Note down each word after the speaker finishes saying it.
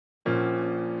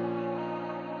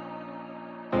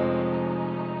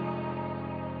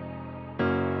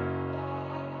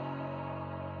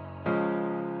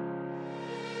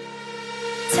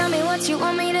what you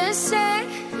want me to say.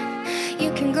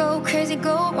 You can go crazy,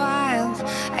 go wild.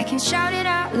 I can shout it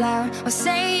out loud or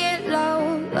say it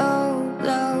low, low,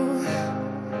 low.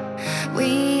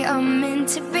 We are meant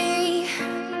to be,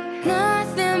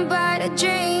 nothing but a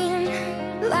dream.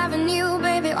 Loving you,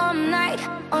 baby, all night.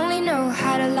 Only know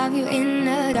how to love you in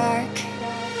the dark.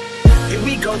 Here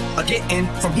we go, getting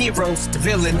from heroes to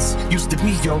villains. Used to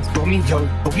be Romeo,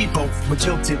 but we both were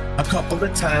jilted a couple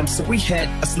of times, so we had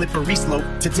a slippery slope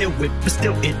to deal with. But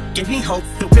still, it gave me hope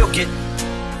that we'll get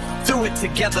through it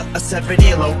together. A separate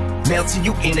earlobe, mail to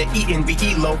you in an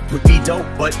ENVE would be dope.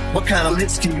 But what kind of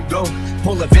list can you go?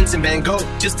 Pull a Vincent Van Gogh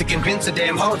just to convince a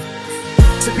damn hoe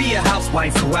to be a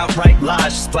housewife who outright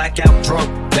lies. She's blackout drunk,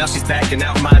 now she's backing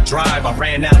out my drive. I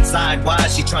ran outside, why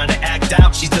is she trying to act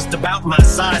out? She's just about my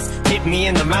size, hit me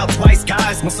in the mouth twice,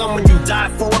 guys. When someone you die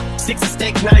for sticks a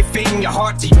steak knife in your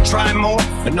heart, do you try more?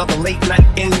 Another late night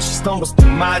in, she stumbles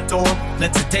through my door,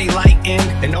 lets the daylight in,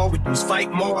 and all we do is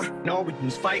fight more. No, we do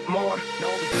is fight more.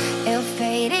 It'll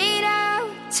fade it out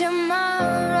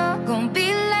tomorrow, gonna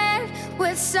be led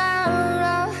with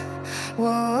sorrow. Whoa,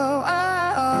 oh,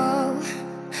 oh.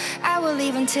 I will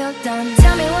leave until dawn.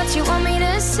 Tell me what you want me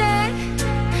to say.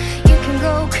 You can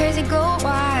go crazy, go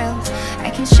wild.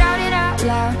 I can shout it out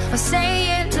loud or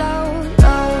say it low,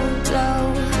 low,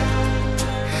 low.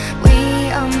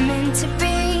 We are meant to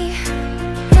be,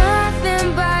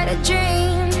 nothing but a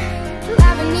dream.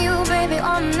 Loving you, baby,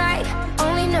 all night.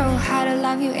 Only know how to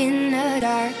love you in the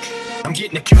dark. I'm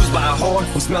getting accused by a whore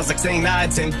who smells like St.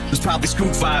 Ides, who's probably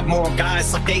screwed 5 more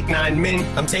guys, like 8, 9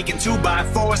 men. I'm taking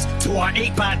 2x4s to our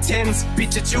 8x10s.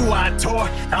 Bitch, at you I tore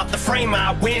out the frame,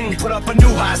 I win. Put up a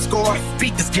new high score,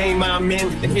 beat this game I'm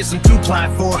in. And here's some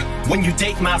 2-ply for when you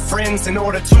date my friends, in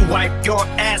order to wipe your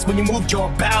ass when you moved your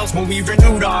bowels, when we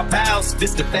renewed our vows.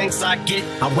 This the thanks I get,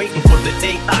 I'm waiting for the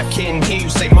date I can hear you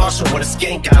say, Marshall, what a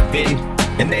skank I've been.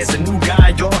 And there's a new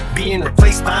guy, you're being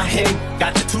replaced by him.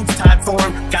 Got your tubes tied for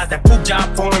him, got that boob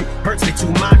job for him. Hurts me to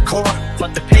my core,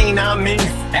 but the pain I'm in.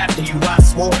 After you I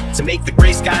swore to make the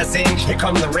gray skies in. Here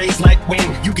come the rays like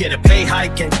wind, you get a pay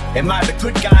hike. And am I the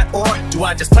good guy, or do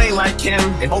I just play like him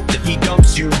and hope that he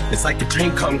dumps you? It's like a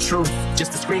dream come true,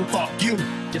 just to scream fuck you.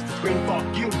 Just to scream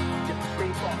fuck you.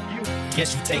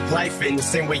 Guess you take life in the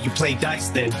same way you play dice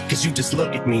then, cause you just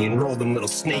look at me and roll them little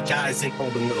snake eyes and roll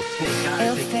them little snake eyes.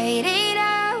 It'll fade it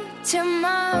out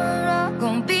tomorrow,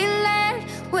 gonna be led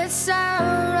with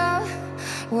sorrow.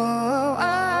 Whoa,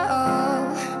 oh,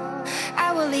 oh.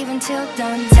 I will leave until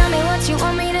dawn. Tell me what you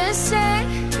want me to say.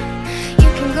 You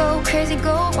can go crazy,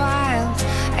 go wild.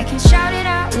 I can shout it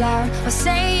out loud or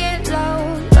say it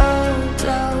low, low,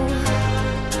 low.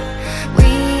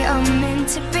 We are meant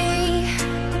to be,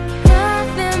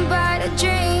 nothing but a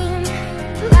dream.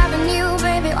 Loving you,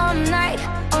 baby, all night.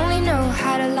 Only know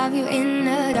how to love you in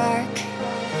the dark.